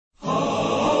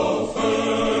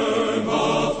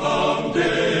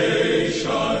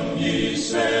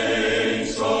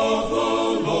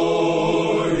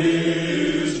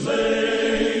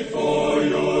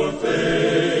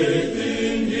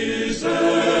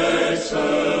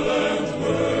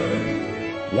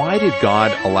why did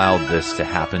God allow this to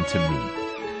happen to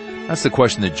me? That's the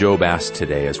question that Job asked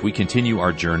today as we continue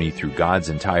our journey through God's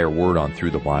entire Word on Through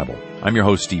the Bible. I'm your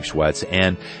host, Steve Schwetz,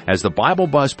 and as the Bible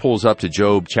Buzz pulls up to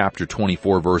Job chapter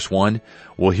 24, verse 1,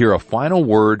 we'll hear a final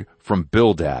word from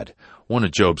Bildad, one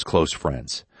of Job's close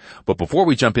friends. But before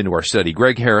we jump into our study,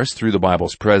 Greg Harris, Through the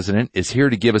Bible's president, is here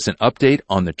to give us an update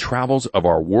on the travels of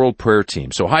our World Prayer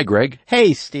Team. So hi, Greg.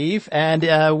 Hey, Steve.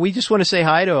 And we just want to say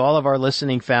hi to all of our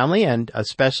listening family and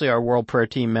especially our World Prayer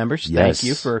Team members. Yes. Thank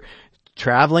you for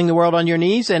traveling the world on your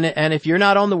knees. And if you're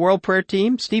not on the World Prayer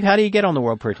Team, Steve, how do you get on the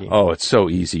World Prayer Team? Oh, it's so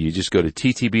easy. You just go to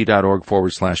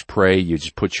ttb.org/pray. You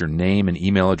just put your name and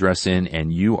email address in,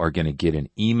 and you are going to get an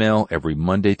email every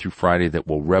Monday through Friday that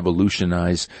will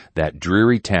revolutionize that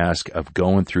dreary task of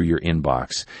going through your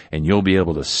inbox. And you'll be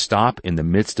able to stop in the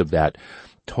midst of that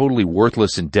totally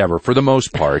worthless endeavor for the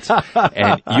most part,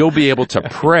 and you'll be able to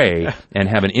pray and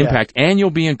have an impact, and you'll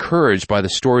be encouraged by the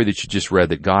story that you just read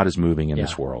that God is moving in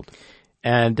this world.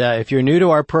 And if you're new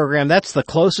to our program, that's the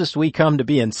closest we come to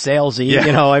being salesy. Yeah.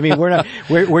 You know, I mean,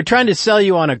 we're trying to sell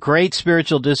you on a great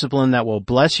spiritual discipline that will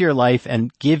bless your life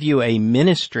and give you a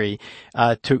ministry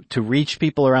to reach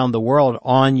people around the world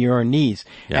on your knees.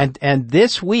 Yeah. And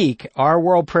this week, our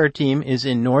World Prayer Team is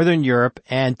in Northern Europe,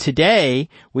 and today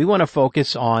we want to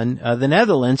focus on the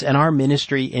Netherlands and our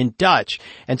ministry in Dutch.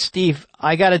 And Steve,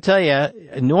 I got to tell you,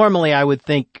 normally I would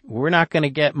think we're not going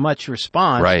to get much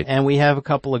response, right? And we have a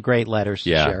couple of great letters to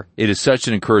share. It is such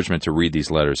an encouragement to read these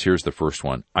letters. Here's the first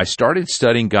one. I started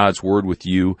studying God's Word with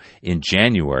you in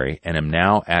January and am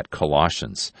now at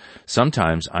Colossians.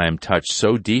 Sometimes I am touched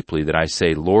so deeply that I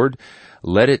say, Lord,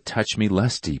 let it touch me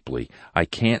less deeply. I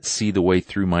can't see the way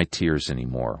through my tears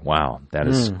anymore. Wow, that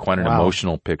is quite an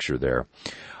emotional picture there.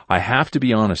 I have to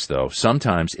be honest, though,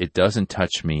 sometimes it doesn't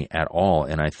touch me at all,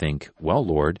 and I think, well,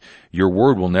 Lord, your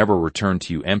word will never return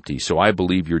to you empty, so I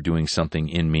believe you're doing something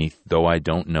in me, though I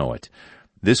don't know it.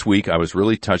 This week, I was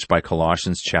really touched by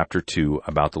Colossians chapter 2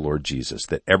 about the Lord Jesus,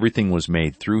 that everything was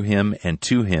made through him and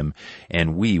to him,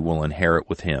 and we will inherit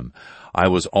with him. I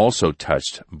was also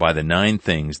touched by the 9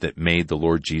 things that made the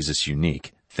Lord Jesus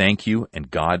unique. Thank you, and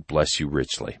God bless you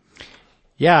richly.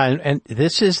 Yeah, and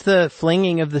this is the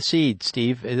flinging of the seed,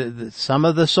 Steve. Some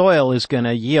of the soil is going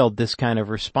to yield this kind of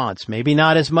response. Maybe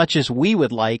not as much as we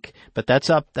would like, but that's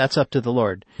up to the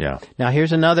Lord. Yeah. Now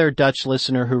here's another Dutch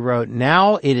listener who wrote,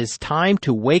 now it is time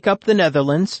to wake up the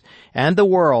Netherlands and the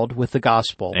world with the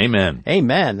gospel. Amen.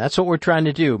 Amen. That's what we're trying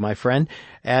to do, my friend.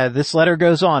 This letter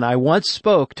goes on. I once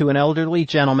spoke to an elderly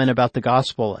gentleman about the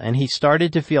gospel, and he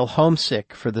started to feel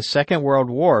homesick for the Second World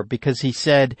War because he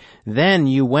said, then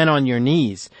you went on your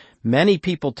knees. Many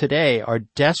people today are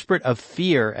desperate of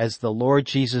fear as the Lord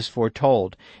Jesus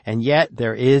foretold, and yet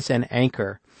there is an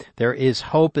anchor. There is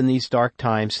hope in these dark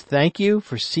times. Thank you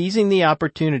for seizing the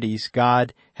opportunities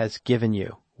God has given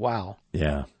you. Wow.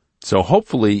 Yeah. So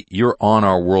hopefully you're on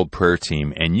our World Prayer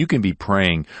Team and you can be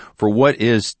praying for what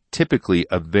is typically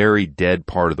a very dead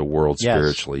part of the world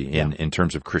spiritually in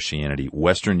terms of Christianity,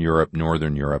 Western Europe,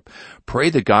 Northern Europe. Pray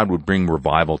that God would bring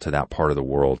revival to that part of the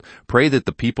world. Pray that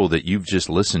the people that you've just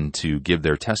listened to give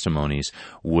their testimonies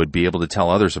would be able to tell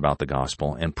others about the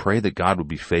gospel, and pray that God would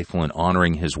be faithful in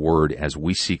honoring his word as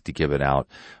we seek to give it out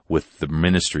with the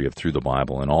ministry of Through the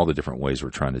Bible and all the different ways we're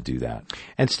trying to do that.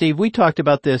 And Steve, we talked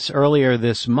about this earlier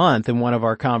this month in one of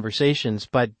our conversations,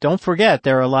 but don't forget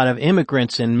there are a lot of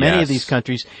immigrants in many of these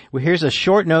countries. Well, here's a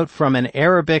short note from an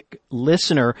Arabic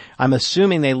listener. I'm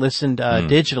assuming they listened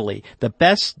digitally. The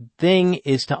best thing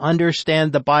is to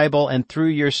understand the Bible, and through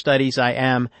your studies I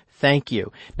am. Thank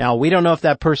you. Now, we don't know if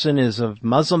that person is of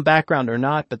Muslim background or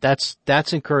not, but that's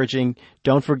encouraging.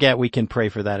 Don't forget we can pray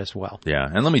for that as well. Yeah,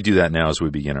 and let me do that now as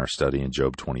we begin our study in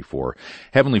Job 24.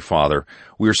 Heavenly Father,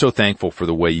 we are so thankful for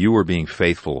the way you are being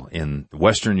faithful in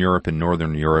Western Europe and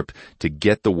Northern Europe to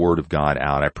get the Word of God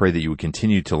out. I pray that you would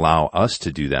continue to allow us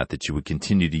to do that you would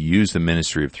continue to use the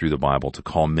ministry of Through the Bible to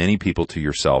call many people to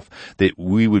yourself, that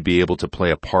we would be able to play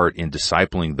a part in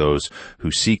discipling those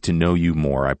who seek to know you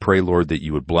more. I pray, Lord, that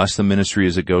you would bless the ministry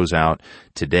as it goes out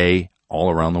today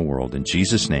all around the world. In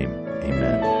Jesus' name,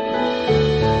 amen.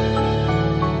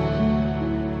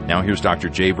 Now here's Dr.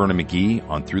 J. Vernon McGee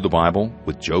on Through the Bible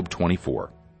with Job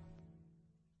 24.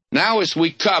 Now as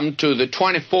we come to the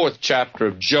 24th chapter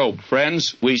of Job,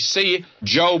 friends, we see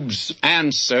Job's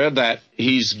answer that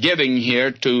he's giving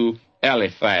here to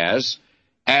Eliphaz,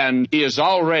 and he has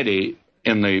already,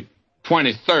 in the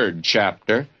 23rd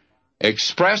chapter,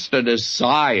 expressed a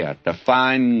desire to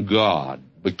find God,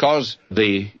 because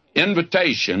the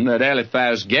invitation that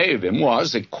Eliphaz gave him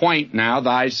was, acquaint now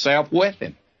thyself with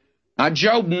him. Now,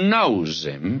 Job knows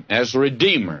him as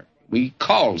Redeemer. He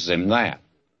calls him that.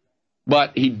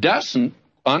 but he doesn't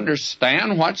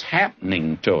understand what's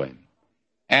happening to him.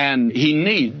 And he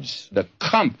needs the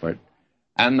comfort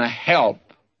and the help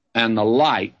and the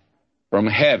light from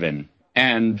heaven.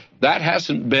 And that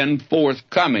hasn't been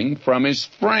forthcoming from his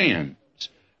friends.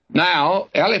 Now,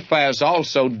 Eliphaz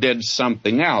also did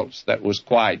something else that was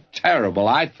quite terrible,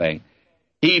 I think.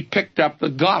 He picked up the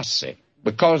gossip,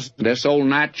 because this old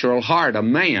natural heart of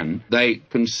man, they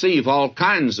conceive all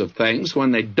kinds of things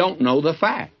when they don't know the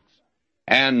facts.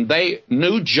 And they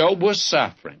knew Job was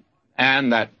suffering,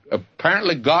 and that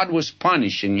apparently God was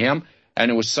punishing him, and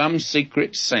it was some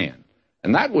secret sin.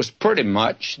 And that was pretty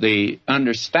much the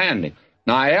understanding.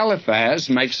 Now, Eliphaz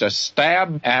makes a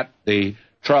stab at the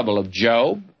trouble of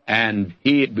Job, and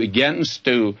he begins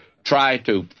to try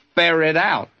to ferret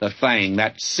out the thing,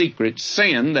 that secret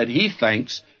sin that he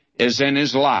thinks is in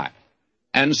his life.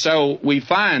 And so we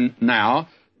find now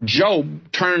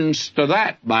Job turns to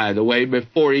that, by the way,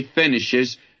 before he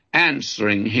finishes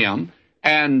answering him,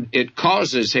 and it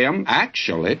causes him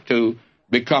actually to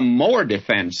become more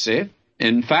defensive.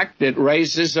 In fact, it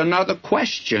raises another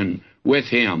question with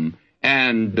him,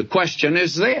 and the question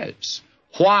is this: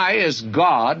 why is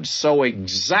God so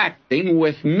exacting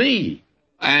with me?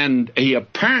 And he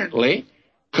apparently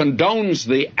condones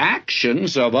the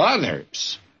actions of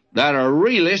others that are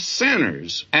really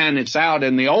sinners, and it's out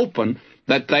in the open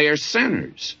that they are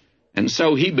sinners. And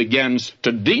so he begins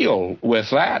to deal with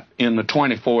that in the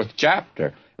 24th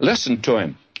chapter. Listen to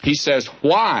him. He says,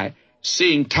 "Why,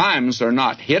 seeing times are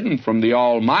not hidden from the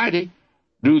Almighty,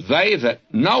 do they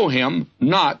that know him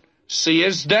not see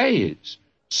his days?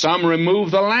 Some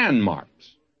remove the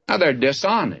landmarks." Now, they're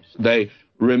dishonest. They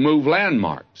remove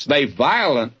landmarks. They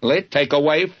violently take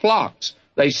away flocks.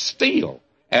 They steal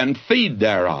and feed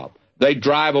thereof. They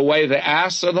drive away the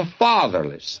ass of the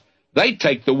fatherless. They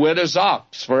take the widow's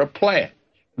ox for a pledge.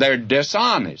 They're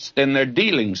dishonest in their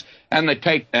dealings, and they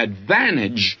take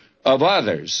advantage of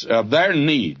others, of their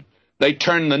need. They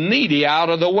turn the needy out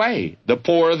of the way. The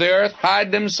poor of the earth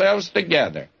hide themselves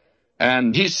together.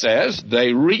 And he says,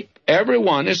 they reap every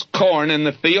one his corn in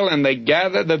the field, and they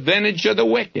gather the vintage of the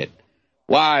wicked.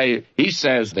 Why, he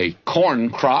says the corn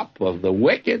crop of the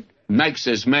wicked makes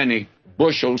as many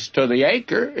bushels to the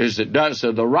acre as it does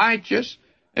of the righteous.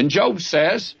 And Job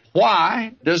says,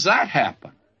 why does that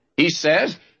happen? He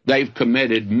says they've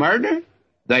committed murder,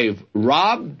 they've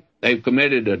robbed, they've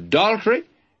committed adultery,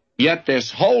 yet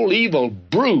this whole evil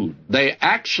brood, they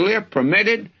actually are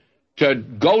permitted to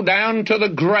go down to the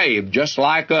grave just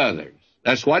like others.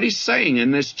 That's what he's saying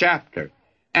in this chapter.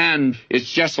 And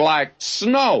it's just like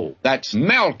snow that's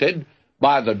melted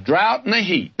by the drought and the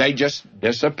heat. They just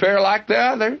disappear like the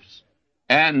others.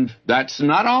 And that's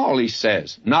not all, he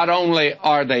says. Not only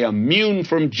are they immune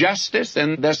from justice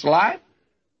in this life,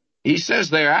 he says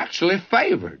they're actually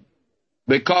favored.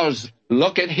 Because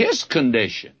look at his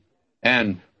condition.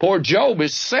 And poor Job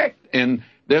is sick in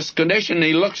this condition.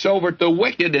 He looks over at the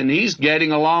wicked, and he's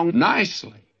getting along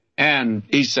nicely. And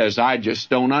he says, I just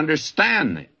don't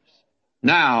understand this.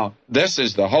 Now, this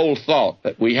is the whole thought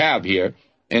that we have here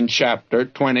in chapter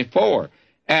 24.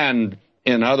 And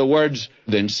in other words,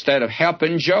 instead of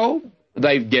helping Job,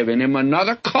 they've given him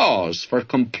another cause for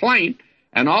complaint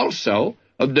and also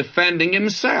of defending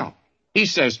himself. He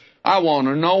says, I want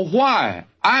to know why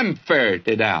I'm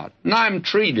ferreted out and I'm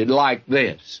treated like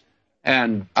this.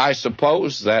 And I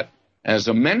suppose that as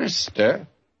a minister,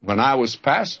 when I was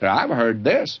pastor, I've heard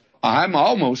this. I'm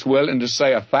almost willing to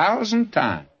say 1,000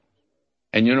 times.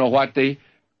 And you know what the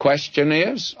question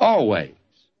is? Always.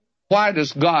 Why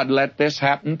does God let this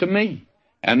happen to me?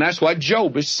 And that's what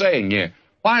Job is saying here.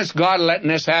 Why is God letting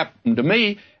this happen to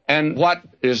me? And what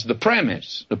is the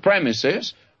premise? The premise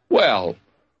is, well,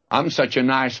 I'm such a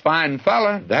nice, fine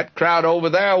fella. That crowd over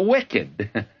there are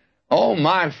wicked. Oh,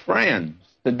 my friends,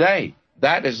 today,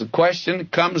 that is the question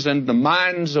that comes into the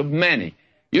minds of many.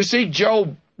 You see,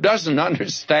 Job doesn't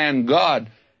understand God,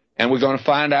 and we're going to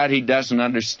find out he doesn't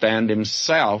understand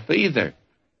himself either.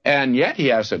 And yet he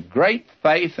has a great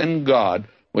faith in God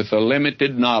with the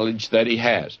limited knowledge that he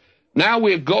has. Now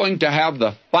we're going to have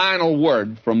the final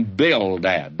word from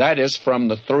Bildad. That is from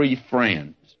the three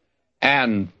friends.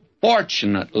 And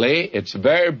fortunately, it's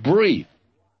very brief.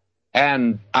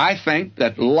 And I think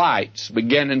that light's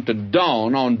beginning to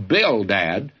dawn on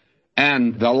Bildad,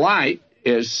 and the light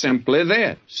is simply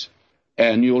this.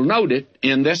 And you'll note it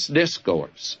in this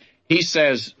discourse. He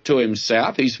says to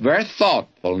himself, he's very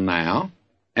thoughtful now,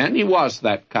 and he was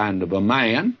that kind of a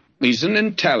man. He's an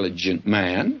intelligent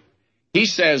man. He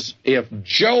says, if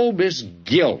Job is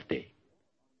guilty,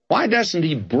 why doesn't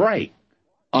he break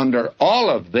under all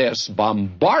of this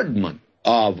bombardment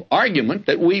of argument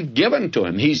that we've given to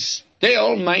him? He's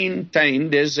still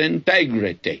maintained his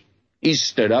integrity. He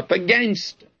stood up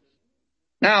against it.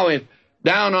 Now, if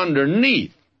down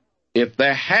underneath, if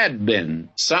there had been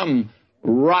some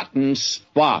rotten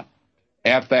spot,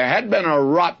 if there had been a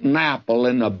rotten apple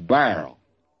in the barrel,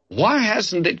 why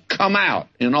hasn't it come out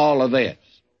in all of this?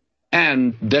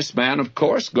 And this man, of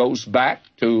course, goes back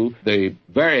to the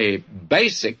very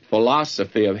basic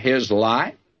philosophy of his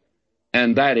life,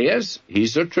 and that is,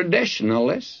 he's a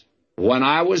traditionalist. When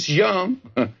I was young,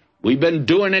 we've been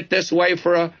doing it this way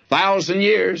for 1,000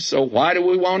 years, so why do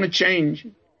we want to change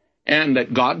it? And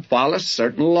that God follows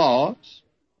certain laws.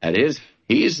 That is,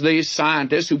 he's the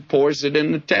scientist who pours it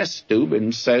in the test tube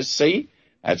and says, see,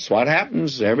 that's what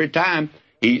happens every time.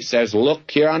 He says, look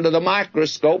here under the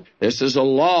microscope. This is a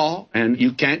law, and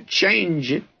you can't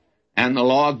change it. And the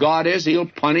law of God is he'll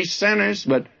punish sinners.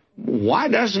 But why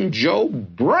doesn't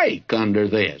Job break under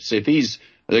this if he's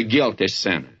the guilty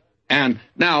sinner? And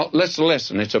now, let's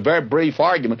listen. It's a very brief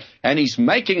argument, and he's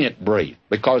making it brief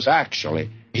because actually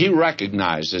he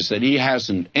recognizes that he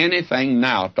hasn't anything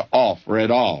now to offer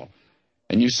at all.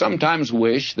 And you sometimes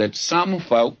wish that some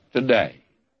folk today,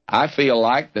 I feel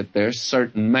like that there's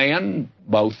certain men,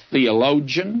 both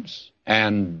theologians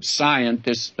and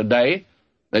scientists today,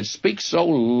 that speak so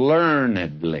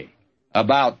learnedly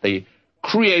about the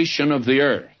creation of the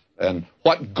earth and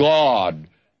what God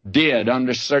did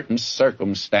under certain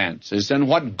circumstances and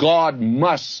what God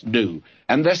must do.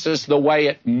 And this is the way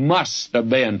it must have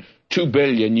been 2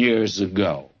 billion years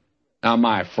ago. Now,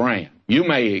 my friend, you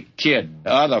may kid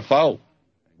other folk.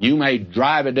 You may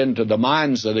drive it into the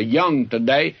minds of the young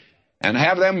today and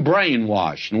have them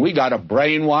brainwashed. And we got a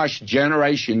brainwashed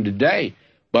generation today.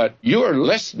 But you're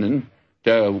listening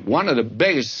to one of the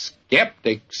biggest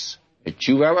skeptics that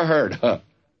you've ever heard of.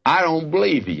 I don't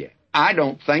believe you. I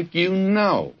don't think you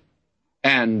know.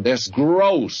 And this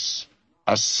gross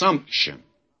assumption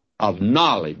of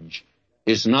knowledge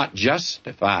is not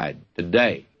justified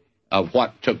today of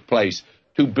what took place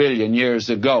 2 billion years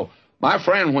ago. My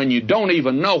friend, when you don't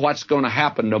even know what's going to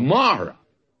happen tomorrow,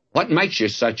 what makes you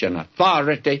such an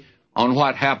authority on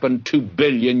what happened 2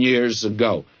 billion years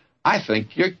ago? I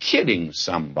think you're kidding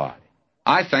somebody.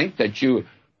 I think that you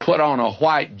put on a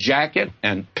white jacket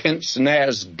and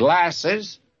pince-nez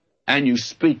glasses and you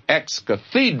speak ex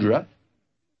cathedra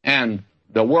and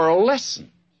the world listens.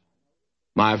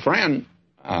 My friend,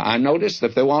 I noticed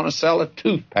if they want to sell a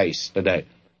toothpaste today,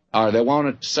 or they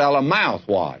want to sell a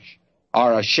mouthwash,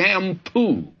 or a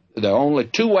shampoo, there are only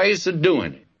 2 ways of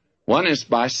doing it. One is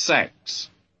by sex.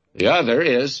 The other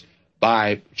is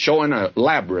by showing a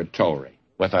laboratory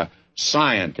with a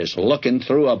scientist looking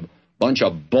through a bunch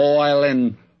of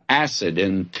boiling acid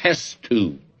in test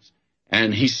tubes.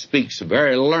 And he speaks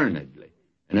very learnedly.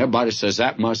 And everybody says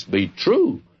that must be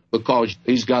true because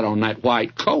he's got on that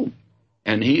white coat.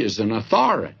 And he is an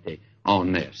authority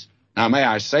on this. Now, may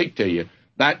I say to you,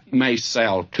 that may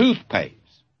sell toothpaste,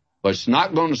 but it's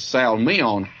not going to sell me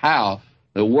on how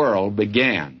the world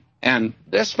began. And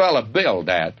this fellow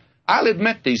Bildad, I'll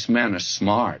admit these men are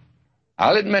smart.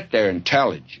 I'll admit they're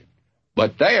intelligent.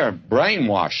 But they are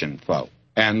brainwashing folk.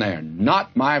 And they're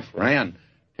not, my friend,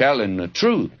 telling the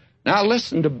truth. Now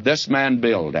listen to this man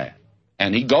Bildad.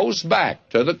 And he goes back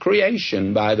to the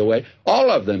creation, by the way. All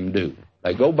of them do.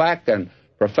 They go back and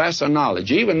profess a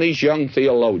knowledge. Even these young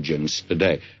theologians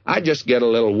today, I just get a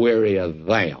little weary of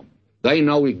them. They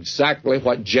know exactly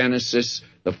what Genesis,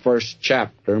 the 1st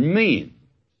chapter, means.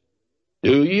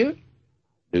 Do you?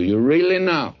 Do you really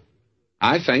know?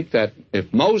 I think that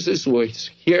if Moses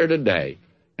was here today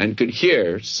and could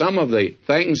hear some of the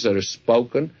things that are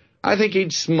spoken, I think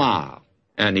he'd smile.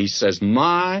 And he says,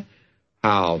 my,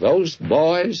 how those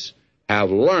boys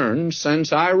have learned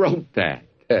since I wrote that.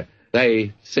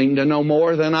 They seem to know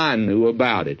more than I knew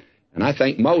about it. And I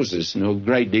think Moses knew a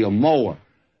great deal more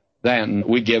than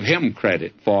we give him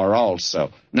credit for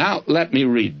also. Now, let me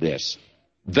read this.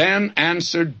 Then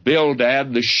answered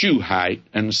Bildad the Shuhite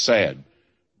and said,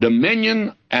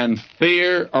 dominion and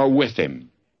fear are with him.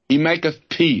 He maketh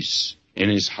peace in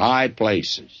his high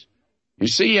places. You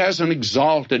see, he has an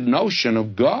exalted notion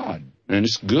of God, and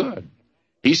it's good.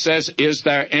 He says, is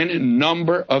there any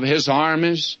number of his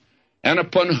armies? And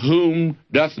upon whom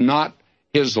doth not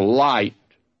his light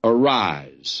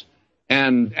arise?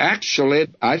 And actually,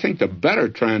 I think the better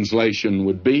translation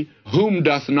would be, whom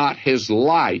doth not his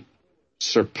light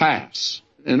surpass?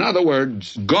 In other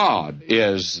words, God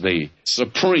is the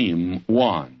supreme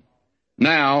one.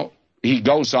 Now, he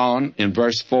goes on in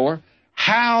verse 4,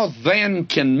 how then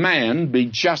can man be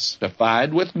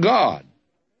justified with God?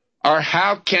 Or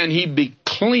how can he be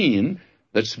clean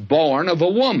that's born of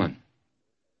a woman?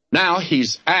 Now,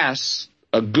 he's asked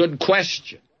a good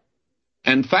question.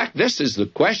 In fact, this is the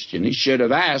question he should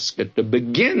have asked at the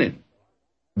beginning,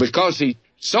 because he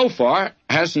so far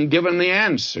hasn't given the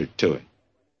answer to it.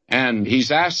 And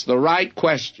he's asked the right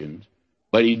questions,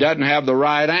 but he doesn't have the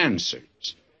right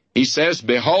answers. He says,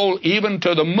 Behold, even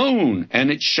to the moon, and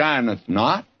it shineth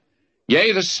not.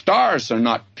 Yea, the stars are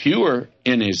not pure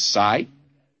in his sight.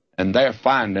 And they're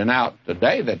finding out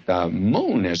today that the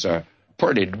moon is a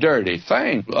pretty dirty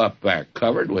thing up there,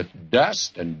 covered with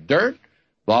dust and dirt,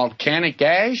 volcanic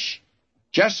ash.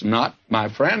 Just not, my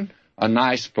friend, a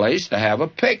nice place to have a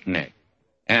picnic.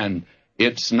 And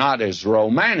it's not as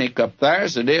romantic up there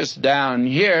as it is down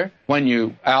here when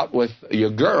you're out with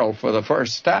your girl for the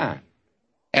first time.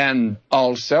 And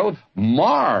also,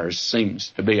 Mars seems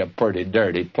to be a pretty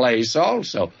dirty place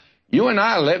also. You and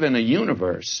I live in a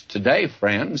universe today,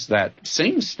 friends, that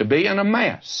seems to be in a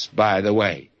mess, by the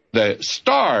way. The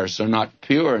stars are not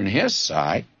pure in his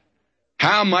sight.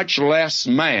 How much less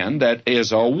man that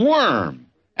is a worm,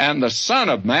 and the Son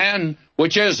of Man,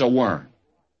 which is a worm.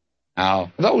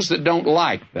 Now, those that don't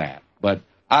like that, but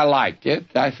I like it.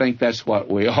 I think that's what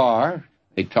we are.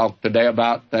 They talk today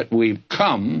about that we've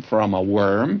come from a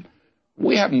worm.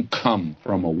 We haven't come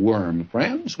from a worm,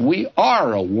 friends. We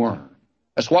are a worm.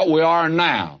 That's what we are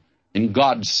now in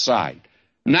God's sight.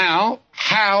 Now,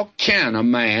 how can a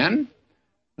man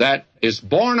that is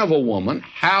born of a woman,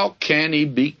 how can he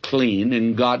be clean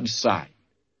in God's sight?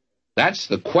 That's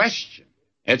the question.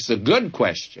 It's a good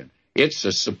question. It's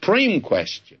a supreme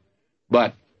question.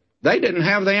 But they didn't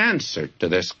have the answer to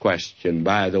this question,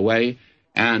 by the way,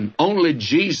 and only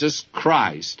Jesus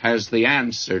Christ has the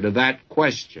answer to that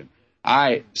question.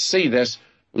 I see this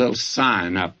little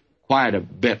sign up quite a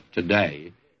bit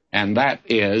today, and that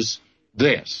is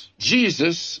this: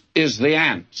 Jesus is the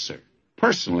answer.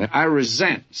 Personally, I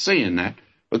resent seeing that,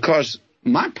 because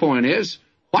my point is,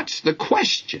 what's the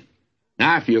question?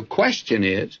 Now, if your question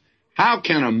is, how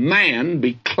can a man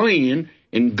be clean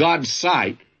in God's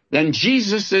sight, then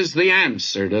Jesus is the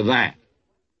answer to that.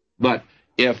 But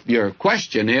if your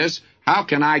question is, how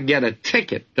can I get a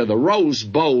ticket to the Rose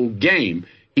Bowl game,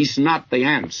 he's not the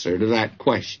answer to that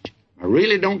question. I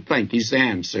really don't think he's the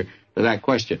answer to that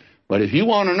question. But if you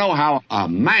want to know how a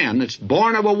man that's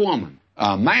born of a woman,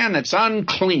 a man that's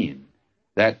unclean,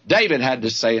 that David had to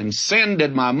say, in sin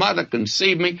did my mother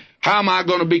conceive me, how am I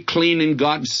going to be clean in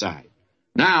God's sight?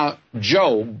 Now,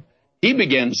 Job, he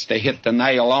begins to hit the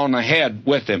nail on the head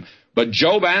with him. But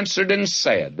Job answered and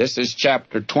said, this is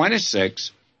chapter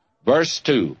 26, verse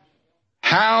 2,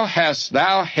 How hast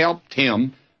thou helped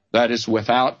him that is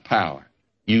without power?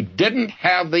 You didn't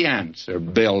have the answer,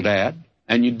 Bildad,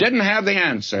 and you didn't have the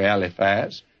answer,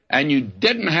 Eliphaz, and you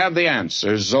didn't have the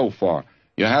answer, Zophar.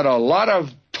 You had a lot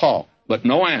of talk, but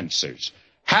no answers.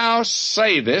 How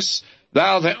savest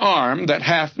thou the arm that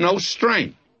hath no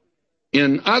strength?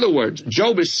 In other words,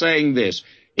 Job is saying this: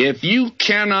 if you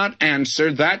cannot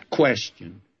answer that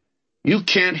question, you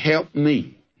can't help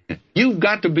me. You've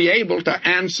got to be able to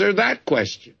answer that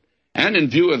question. And in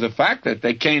view of the fact that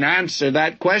they can't answer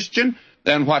that question,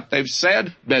 then what they've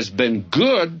said has been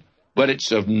good, but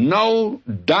it's of no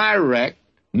direct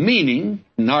meaning,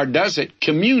 nor does it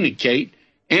communicate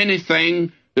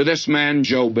anything to this man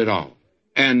Job at all.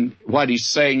 And what he's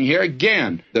saying here,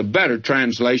 again, the better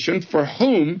translation, for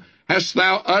whom hast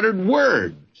thou uttered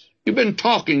words? You've been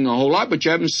talking a whole lot, but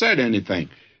you haven't said anything.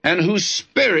 And whose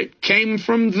spirit came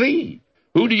from thee?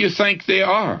 Who do you think they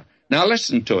are? Now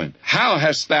listen to him. How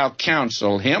hast thou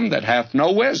counseled him that hath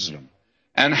no wisdom?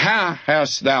 And how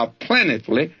hast thou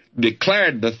plentifully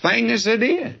declared the thing as it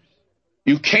is?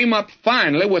 You came up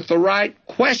finally with the right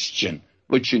question,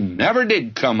 but you never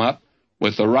did come up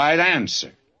with the right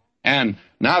answer. And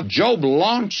now Job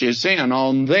launches in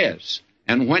on this,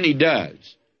 and when he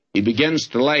does, he begins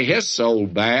to lay his soul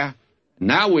bare.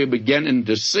 Now we're beginning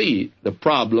to see the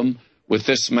problem with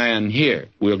this man here.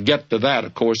 We'll get to that,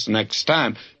 of course, next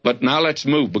time. But now let's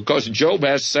move, because Job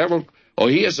has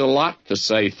he has a lot to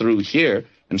say through here,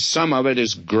 and some of it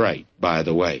is great, by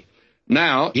the way.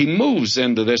 Now, he moves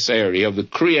into this area of the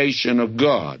creation of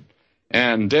God,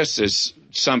 and this is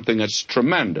something that's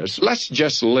tremendous. Let's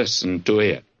just listen to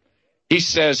it. He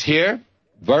says here,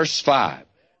 verse 5,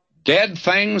 Dead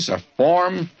things are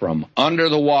formed from under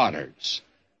the waters,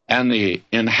 and the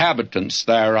inhabitants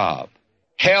thereof.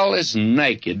 Hell is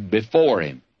naked before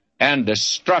him, and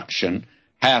destruction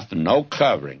hath no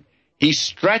covering. He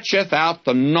stretcheth out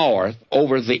the north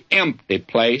over the empty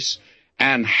place,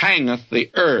 and hangeth the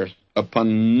earth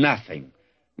upon nothing.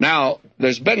 Now,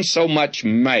 there's been so much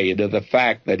made of the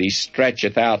fact that he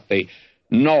stretcheth out the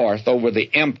north over the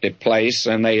empty place,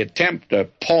 and they attempt to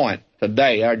point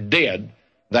today, or did,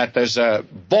 that there's a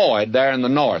void there in the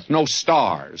north, no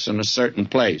stars in a certain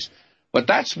place. But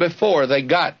that's before they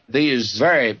got these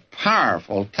very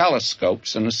powerful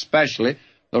telescopes, and especially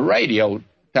the radio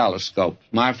telescopes.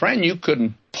 My friend, you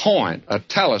couldn't point a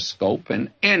telescope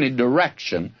in any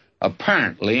direction,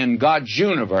 apparently, in God's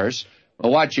universe,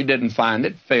 but what you didn't find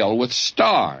it filled with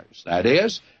stars. That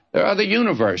is, there are other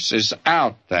universes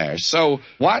out there. So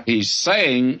what he's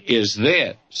saying is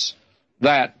this,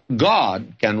 that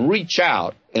God can reach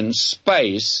out in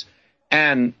space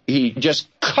and he just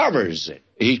covers it.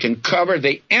 He can cover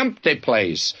the empty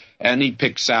place, and he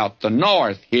picks out the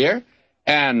north here,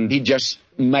 and he just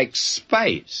makes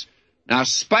space. Now,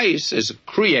 space is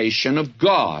a creation of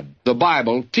God. The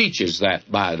Bible teaches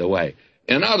that, by the way.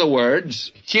 In other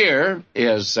words, here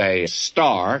is a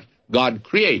star. God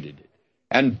created it.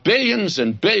 And billions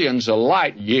of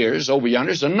light years over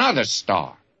yonder is another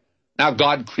star. Now,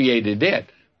 God created it.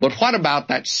 But what about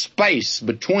that space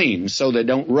between so they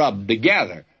don't rub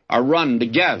together or run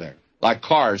together like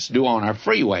cars do on our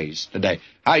freeways today?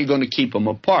 How are you going to keep them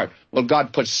apart? Well,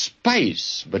 God put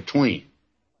space between.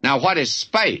 Now, what is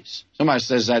space? Somebody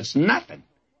says that's nothing.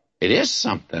 It is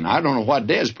something. I don't know what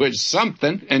it is, but it's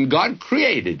something, and God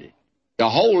created it to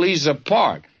hold these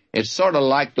apart. It's sort of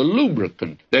like the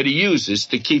lubricant that he uses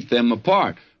to keep them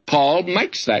apart. Paul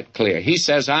makes that clear. He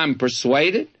says, I'm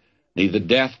persuaded, neither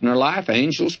death nor life,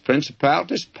 angels,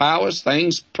 principalities, powers,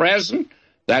 things present,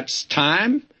 that's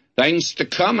time, things to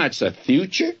come, that's the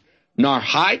future, nor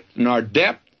height nor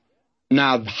depth.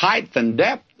 Now, height and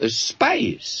depth is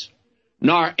space,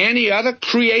 nor any other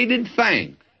created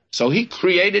thing. So he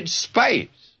created space.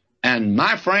 And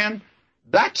my friend,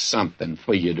 that's something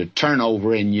for you to turn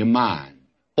over in your mind.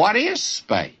 What is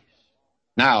space?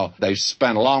 Now, they've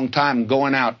spent a long time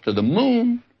going out to the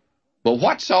moon, but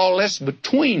what's all this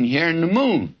between here and the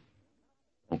moon?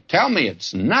 Don't tell me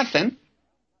it's nothing,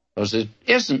 because it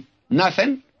isn't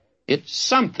nothing. It's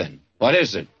something. What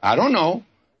is it? I don't know.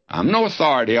 I'm no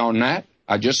authority on that.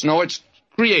 I just know it's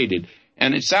created,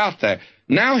 and it's out there.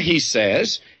 Now he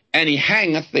says, and he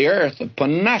hangeth the earth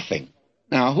upon nothing.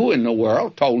 Now, who in the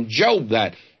world told Job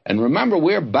that? And remember,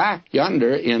 we're back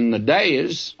yonder in the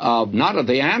days of, not of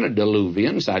the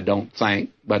antediluvians, I don't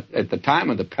think, but at the time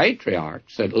of the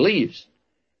patriarchs at least.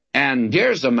 And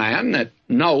here's a man that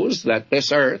knows that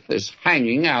this earth is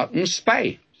hanging out in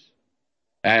space.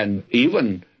 And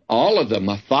even all of the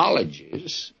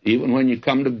mythologies, even when you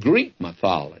come to Greek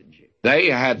mythology,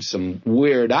 they had some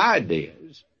weird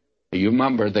ideas. You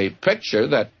remember the picture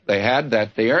that they had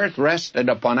that the earth rested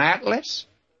upon Atlas,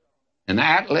 and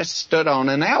Atlas stood on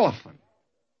an elephant,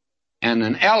 and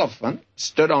an elephant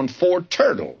stood on 4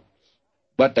 turtles.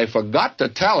 But they forgot to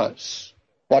tell us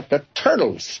what the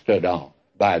turtles stood on,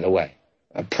 by the way.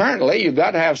 Apparently, you've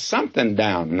got to have something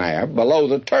down there below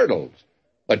the turtles,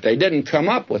 but they didn't come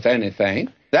up with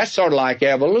anything. That's sort of like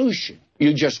evolution.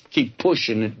 You just keep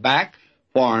pushing it back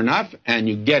far enough, and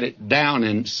you get it down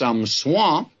in some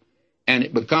swamp, and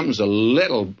it becomes a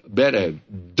little bit of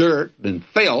dirt and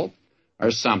filth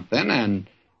or something, and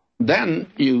then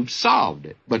you solved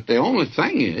it. But the only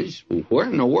thing is, where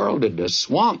in the world did the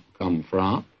swamp come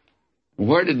from?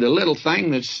 Where did the little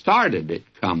thing that started it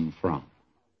come from?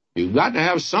 You've got to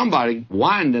have somebody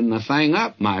winding the thing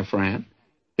up, my friend,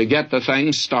 to get the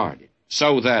thing started.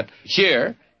 So that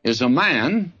here is a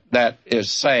man that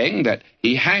is saying that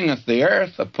he hangeth the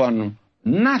earth upon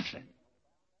nothing.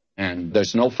 And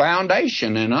there's no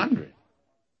foundation in under it.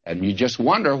 And you just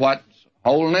wonder what's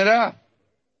holding it up.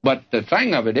 But the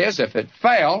thing of it is, if it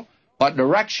fell, what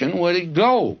direction would it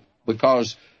go?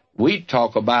 Because we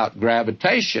talk about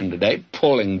gravitation today,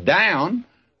 pulling down,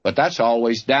 but that's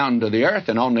always down to the earth.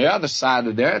 And on the other side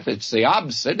of the earth, it's the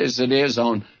opposite as it is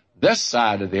on this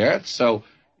side of the earth. So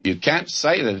you can't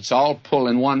say that it's all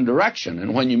pulling one direction.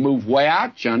 And when you move way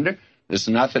out yonder, there's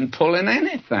nothing pulling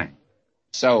anything.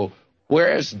 So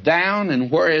where is down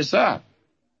and where is up?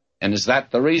 And is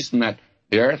that the reason that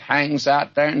the earth hangs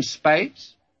out there in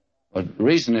space? Well, the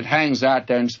reason it hangs out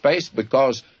there in space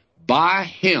because by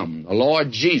him, the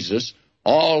Lord Jesus,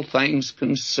 all things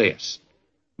consist.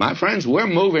 My friends, we're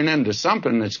moving into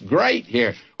something that's great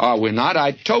here, are we not?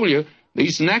 I told you,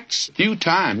 these next few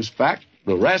times, in fact,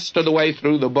 the rest of the way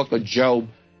through the book of Job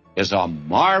is a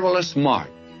marvelous mark.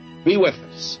 Be with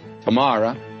us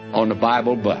tomorrow on the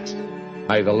Bible Bus.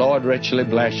 May the Lord richly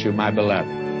bless you, my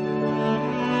beloved.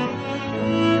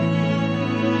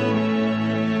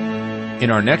 In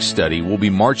our next study, we'll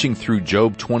be marching through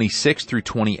Job 26 through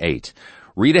 28.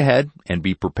 Read ahead and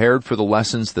be prepared for the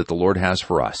lessons that the Lord has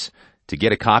for us. To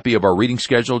get a copy of our reading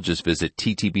schedule, just visit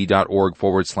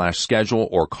ttb.org/schedule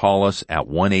or call us at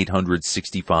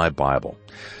 1-800-65-BIBLE.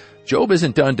 Job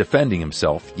isn't done defending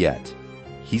himself yet.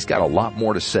 He's got a lot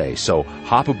more to say, so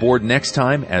hop aboard next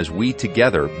time as we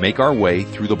together make our way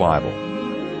through the Bible.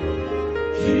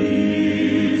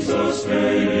 Jesus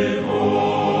made it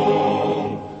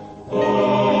all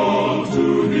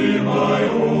to Him I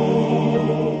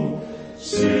owe.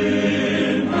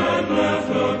 Sin had left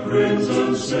a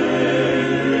crimson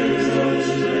stain,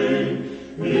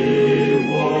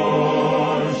 He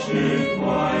washed it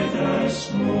white as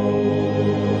snow.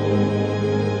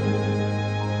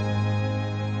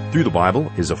 Through the Bible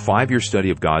is a 5-year study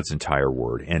of God's entire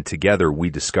Word, and together we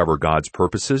discover God's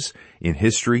purposes in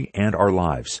history and our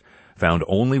lives, found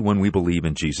only when we believe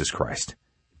in Jesus Christ.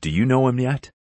 Do you know Him yet?